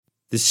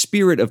The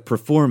spirit of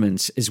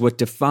performance is what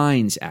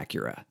defines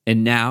Acura.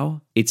 And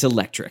now, it's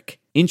electric.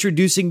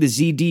 Introducing the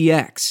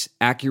ZDX,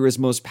 Acura's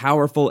most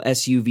powerful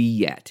SUV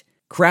yet.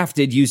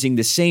 Crafted using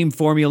the same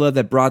formula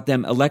that brought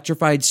them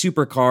electrified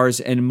supercars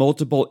and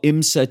multiple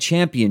IMSA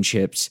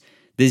championships,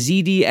 the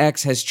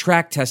ZDX has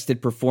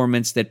track-tested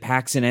performance that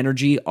packs an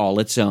energy all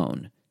its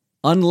own.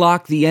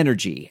 Unlock the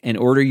energy and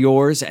order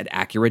yours at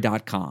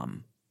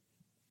Acura.com.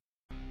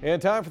 And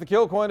time for the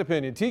Kilcoyne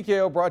Opinion.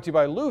 TKO brought to you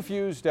by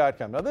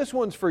LouFuse.com. Now this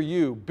one's for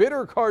you,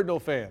 bitter Cardinal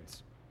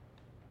fans.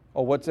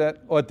 Oh, what's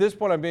that? Oh, at this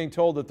point I'm being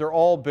told that they're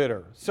all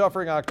bitter,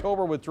 suffering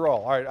October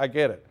withdrawal. All right, I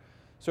get it.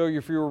 So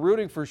if you were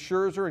rooting for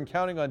Scherzer and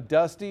counting on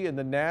Dusty and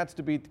the Nats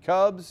to beat the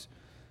Cubs,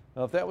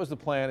 well, if that was the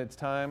plan, it's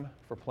time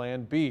for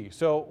Plan B.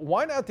 So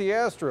why not the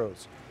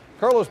Astros?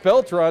 Carlos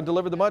Beltran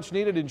delivered the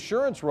much-needed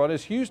insurance run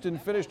as Houston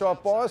finished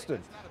off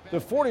Boston. The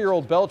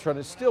 40-year-old Beltran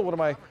is still one of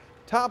my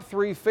top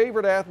 3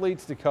 favorite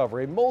athletes to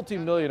cover, a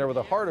multi-millionaire with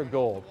a heart of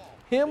gold.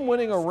 Him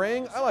winning a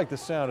ring, I like the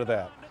sound of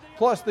that.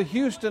 Plus the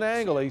Houston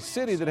angle, a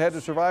city that had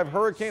to survive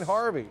Hurricane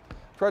Harvey.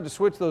 Tried to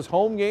switch those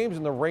home games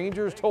and the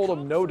Rangers told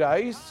them no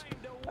dice.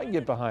 I can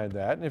get behind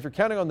that. And if you're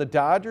counting on the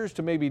Dodgers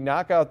to maybe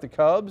knock out the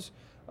Cubs,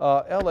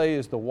 LA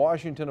is the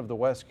Washington of the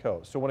West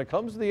Coast. So when it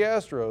comes to the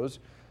Astros,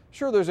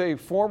 sure, there's a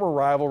former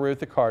rivalry with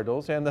the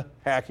Cardinals and the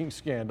hacking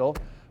scandal,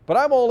 but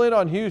I'm all in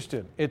on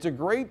Houston. It's a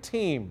great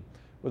team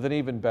with an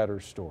even better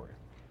story.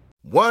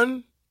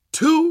 1,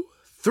 2,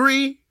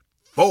 3,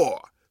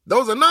 4.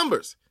 Those are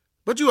numbers,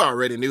 but you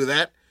already knew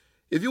that.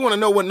 If you want to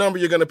know what number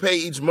you're going to pay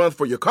each month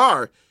for your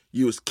car,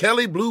 use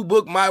Kelley Blue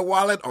Book My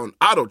Wallet on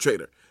Auto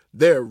Trader.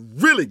 They're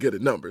really good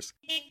at numbers.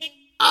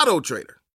 Auto Trader.